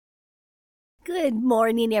Good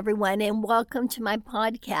morning, everyone, and welcome to my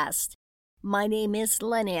podcast. My name is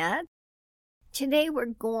Lynette. Today we're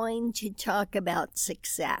going to talk about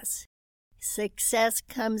success. Success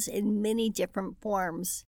comes in many different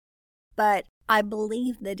forms, but I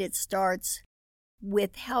believe that it starts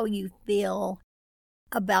with how you feel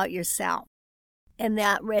about yourself, and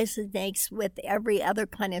that resonates with every other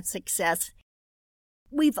kind of success.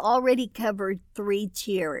 We've already covered 3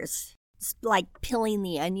 tiers. It's like peeling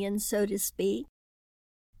the onion, so to speak.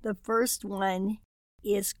 The first one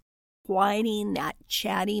is quieting that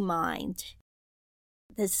chatty mind.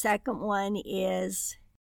 The second one is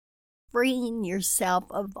freeing yourself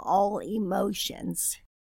of all emotions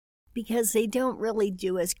because they don't really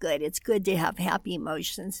do us good. It's good to have happy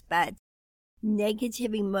emotions, but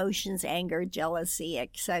negative emotions, anger, jealousy,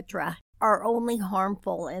 etc., are only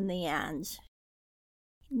harmful in the end.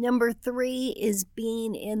 Number 3 is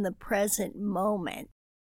being in the present moment.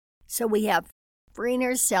 So we have freeing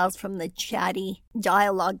ourselves from the chatty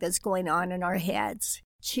dialogue that's going on in our heads.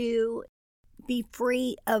 2, be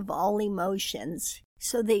free of all emotions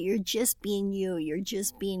so that you're just being you, you're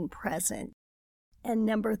just being present. And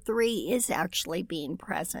number 3 is actually being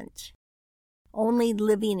present. Only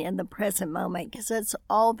living in the present moment because that's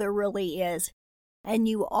all there really is. And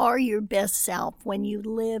you are your best self when you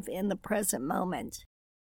live in the present moment.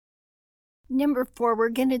 Number 4, we're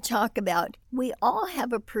going to talk about we all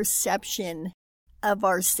have a perception of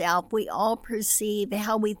ourselves. We all perceive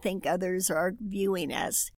how we think others are viewing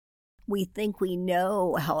us. We think we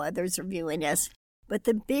know how others are viewing us. But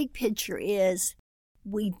the big picture is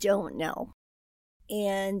we don't know.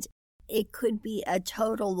 And it could be a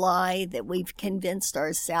total lie that we've convinced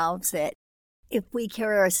ourselves that if we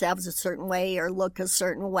carry ourselves a certain way or look a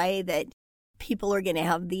certain way that people are going to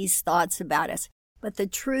have these thoughts about us. But the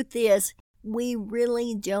truth is, we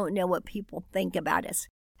really don't know what people think about us.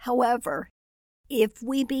 However, if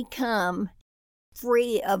we become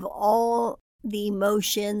free of all the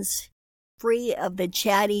emotions, free of the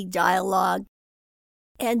chatty dialogue,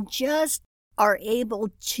 and just are able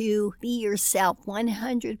to be yourself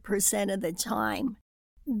 100% of the time,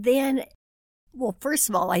 then, well, first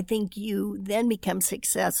of all, I think you then become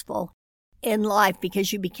successful in life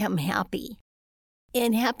because you become happy.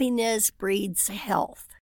 And happiness breeds health.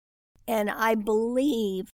 And I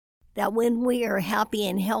believe that when we are happy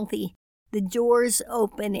and healthy, the doors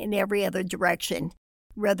open in every other direction,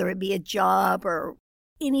 whether it be a job or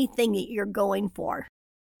anything that you're going for.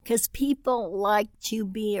 Because people like to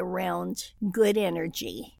be around good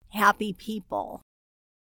energy, happy people.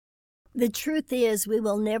 The truth is, we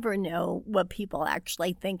will never know what people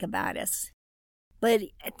actually think about us. But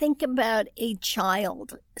think about a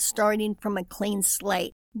child starting from a clean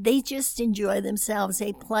slate. They just enjoy themselves.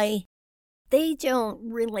 They play. They don't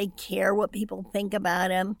really care what people think about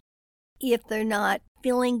them. If they're not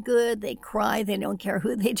feeling good, they cry. They don't care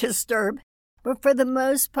who they disturb. But for the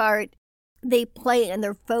most part, they play and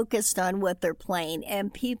they're focused on what they're playing.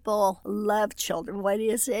 And people love children. What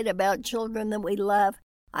is it about children that we love?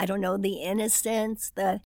 I don't know, the innocence,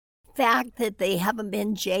 the fact that they haven't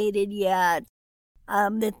been jaded yet,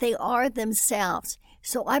 that they are themselves.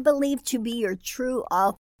 So I believe to be your true,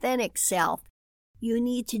 authentic self, you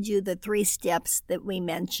need to do the 3 steps that we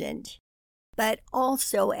mentioned, but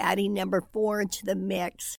also adding number 4 to the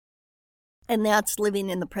mix, and that's living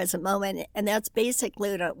in the present moment. And that's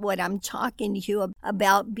basically what I'm talking to you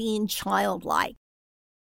about, being childlike.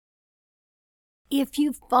 If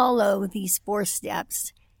you follow these 4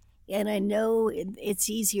 steps, and I know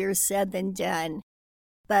it's easier said than done,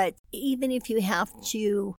 but even if you have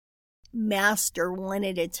to master one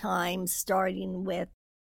at a time, starting with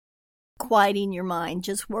quieting your mind.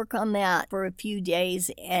 Just work on that for a few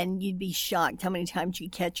days and you'd be shocked how many times you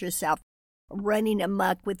catch yourself running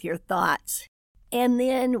amok with your thoughts. And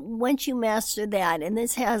then once you master that, and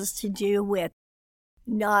this has to do with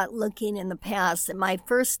not looking in the past, and my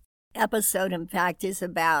first episode, in fact, is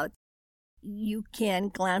about you can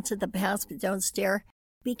glance at the past but don't stare,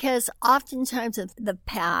 because oftentimes the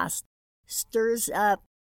past stirs up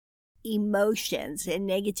emotions and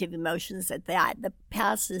negative emotions at that. The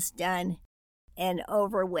past is done and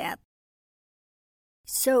over with.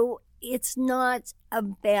 So it's not a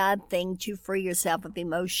bad thing to free yourself of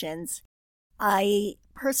emotions. I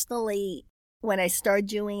personally, when I started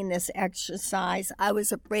doing this exercise, I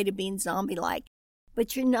was afraid of being zombie-like.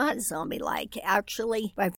 But you're not zombie-like.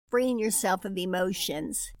 Actually, by freeing yourself of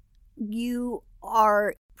emotions, you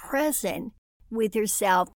are present with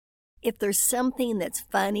yourself. If there's something that's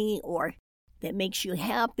funny or that makes you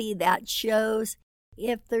happy, that shows.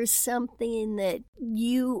 If there's something that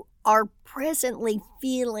you are presently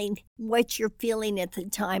feeling what you're feeling at the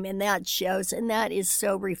time, and that shows, and that is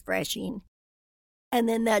so refreshing. And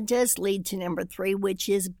then that does lead to number 3, which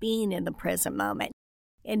is being in the present moment.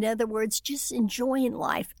 In other words, just enjoying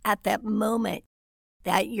life at that moment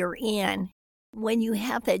that you're in. When you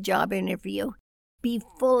have that job interview, be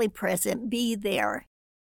fully present, be there,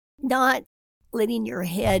 not letting your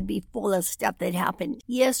head be full of stuff that happened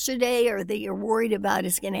yesterday or that you're worried about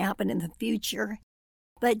is going to happen in the future,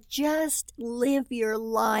 but just live your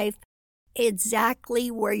life exactly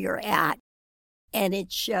where you're at, and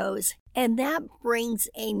it shows. And that brings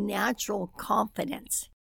a natural confidence.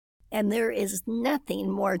 And there is nothing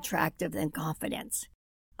more attractive than confidence.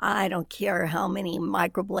 I don't care how many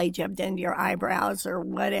microblades you have done to your eyebrows or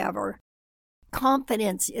whatever.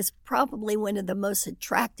 Confidence is probably one of the most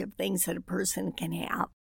attractive things that a person can have.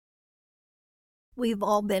 We've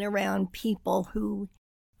all been around people who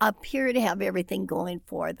appear to have everything going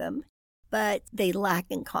for them, but they lack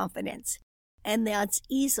in confidence. And that's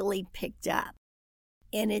easily picked up.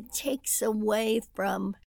 And it takes away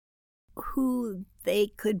from who they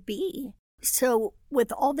could be. So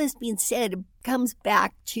with all this being said, it comes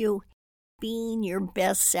back to being your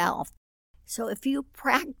best self. So if you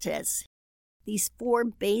practice these 4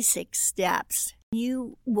 basic steps,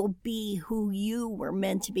 you will be who you were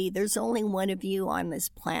meant to be. There's only one of you on this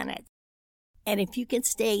planet. And if you can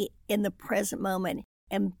stay in the present moment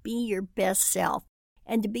and be your best self,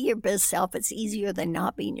 and to be your best self, it's easier than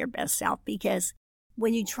not being your best self, because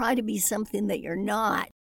when you try to be something that you're not,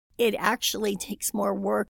 it actually takes more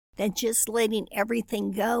work than just letting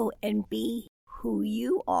everything go and be who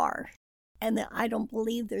you are. And I don't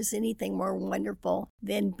believe there's anything more wonderful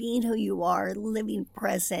than being who you are, living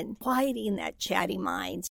present, quieting that chatty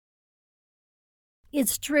mind.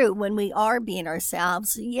 It's true, when we are being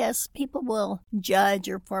ourselves, yes, people will judge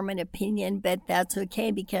or form an opinion, but that's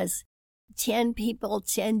okay, because 10 people,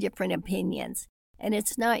 10 different opinions. And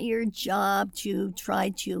it's not your job to try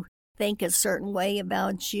to think a certain way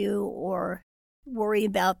about you or worry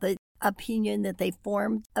about the opinion that they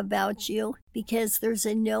formed about you, because there's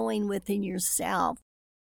a knowing within yourself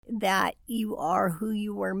that you are who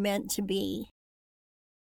you were meant to be.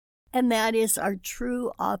 And that is our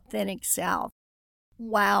true, authentic self.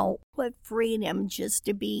 Wow, what freedom just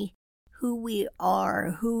to be who we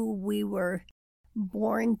are, who we were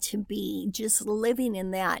born to be, just living in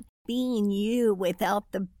that, being you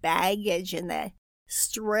without the baggage and the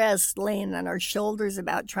stress laying on our shoulders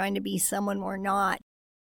about trying to be someone we're not.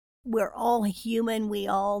 We're all human, we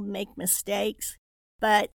all make mistakes,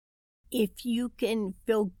 but if you can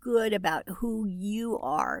feel good about who you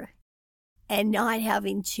are and not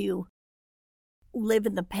having to live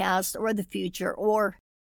in the past or the future, or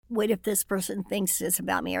what if this person thinks this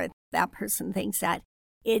about me or that person thinks that,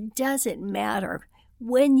 it doesn't matter.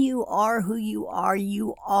 When you are who you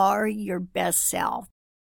are your best self.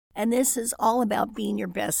 And this is all about being your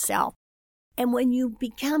best self. And when you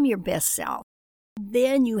become your best self,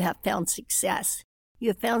 then you have found success. You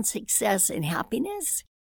have found success in happiness.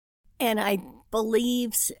 And I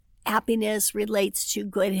believe happiness relates to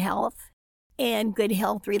good health. And good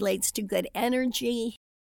health relates to good energy.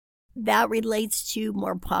 That relates to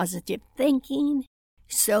more positive thinking.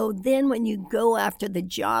 So then when you go after the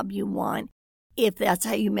job you want, if that's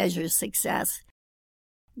how you measure success,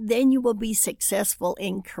 then you will be successful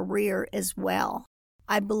in career as well.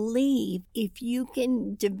 I believe if you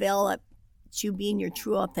can develop to being your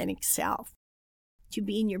true authentic self, to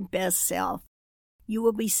being your best self, you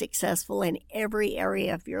will be successful in every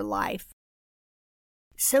area of your life.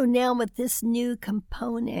 So now with this new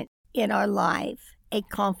component in our life, a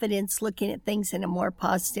confidence, looking at things in a more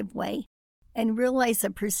positive way, and realize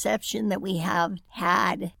the perception that we have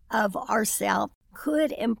had of ourselves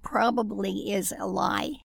could and probably is a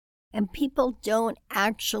lie. And people don't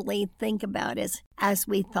actually think about us as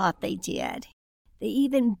we thought they did. The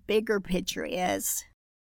even bigger picture is,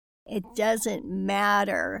 it doesn't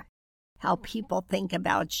matter how people think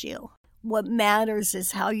about you. What matters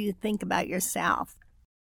is how you think about yourself.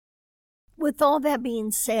 With all that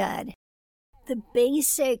being said, the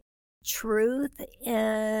basic truth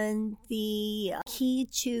and the key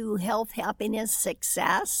to health, happiness,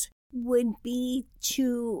 success would be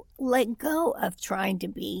to let go of trying to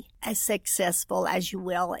be as successful as you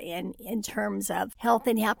will in terms of health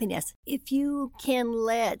and happiness. If you can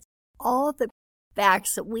let all the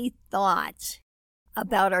facts that we thought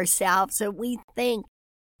about ourselves, that we think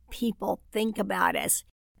people think about us,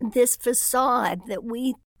 this facade that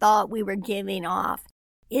we thought we were giving off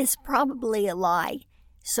is probably a lie.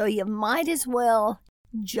 So you might as well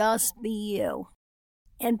just be you.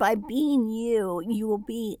 And by being you, you will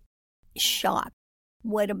be shocked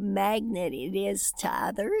what a magnet it is to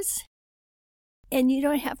others. And you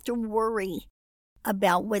don't have to worry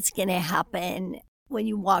about what's going to happen when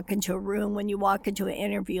you walk into a room, when you walk into an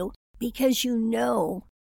interview, because you know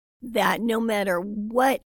that no matter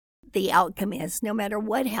what the outcome is, no matter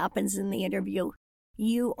what happens in the interview,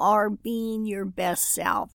 you are being your best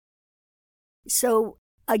self. So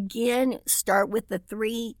again, start with the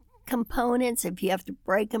 3 components if you have to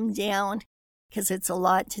break them down, because it's a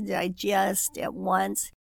lot to digest at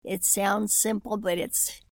once. It sounds simple, but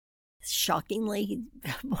it's shockingly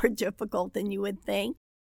more difficult than you would think.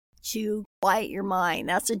 To quiet your mind,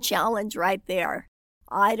 that's a challenge right there.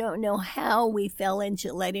 I don't know how we fell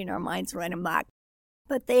into letting our minds run amok,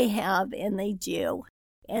 but they have, and they do.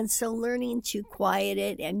 And so learning to quiet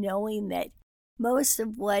it and knowing that most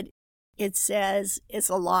of what it says is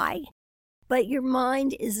a lie, but your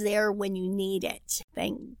mind is there when you need it.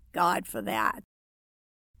 Thank God for that.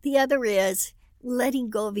 The other is letting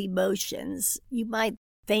go of emotions. You might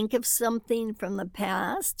think of something from the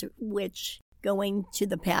past, which going to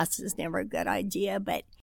the past is never a good idea, but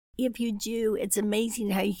if you do, it's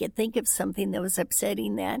amazing how you can think of something that was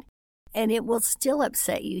upsetting then, and it will still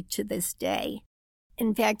upset you to this day.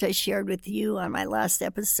 In fact, I shared with you on my last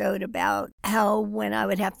episode about how when I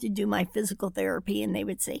would have to do my physical therapy and they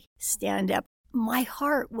would say, stand up, my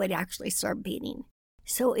heart would actually start beating.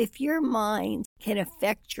 So if your mind can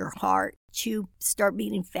affect your heart to start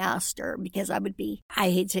beating faster, because I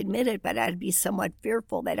hate to admit it, but I'd be somewhat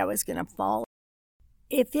fearful that I was going to fall.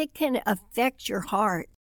 If it can affect your heart,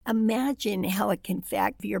 imagine how it can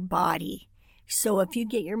affect your body. So if you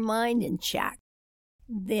get your mind in check,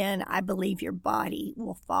 then I believe your body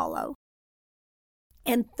will follow.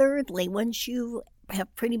 And thirdly, once you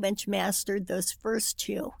have pretty much mastered those first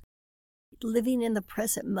 2, living in the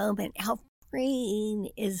present moment, how freeing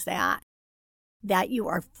is that? That you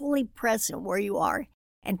are fully present where you are,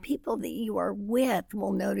 and people that you are with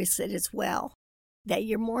will notice it as well. That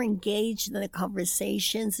you're more engaged in the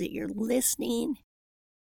conversations, that you're listening,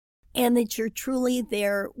 and that you're truly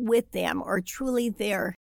there with them or truly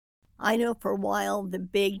there. I know for a while the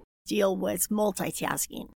big deal was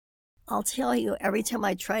multitasking. I'll tell you, every time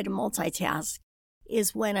I try to multitask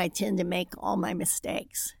is when I tend to make all my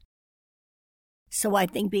mistakes. So I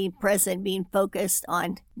think being present, being focused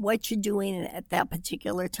on what you're doing at that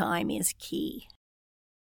particular time is key.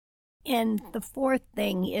 And the 4th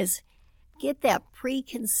thing is get that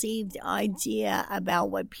preconceived idea about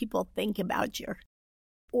what people think about you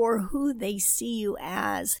or who they see you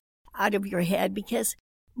as out of your head, because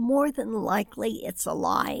more than likely it's a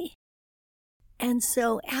lie. And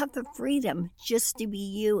so have the freedom just to be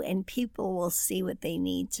you, and people will see what they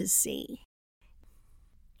need to see.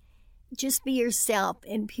 Just be yourself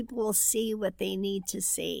and people will see what they need to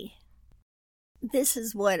see. This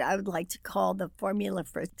is what I would like to call the formula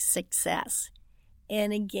for success.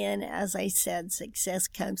 And again, as I said, success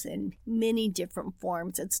comes in many different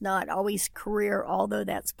forms. It's not always career, although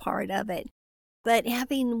that's part of it. But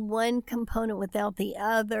having one component without the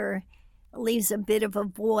other leaves a bit of a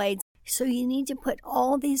void. So you need to put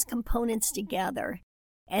all these components together,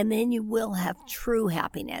 and then you will have true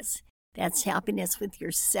happiness. That's happiness with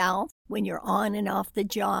yourself when you're on and off the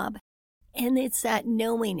job. And it's that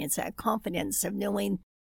knowing, it's that confidence of knowing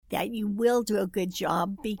that you will do a good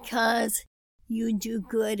job because you do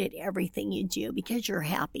good at everything you do, because you're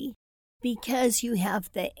happy, because you have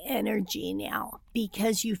the energy now,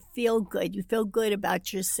 because you feel good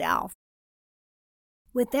about yourself.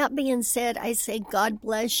 With that being said, I say God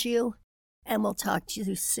bless you, and we'll talk to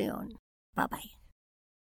you soon. Bye-bye.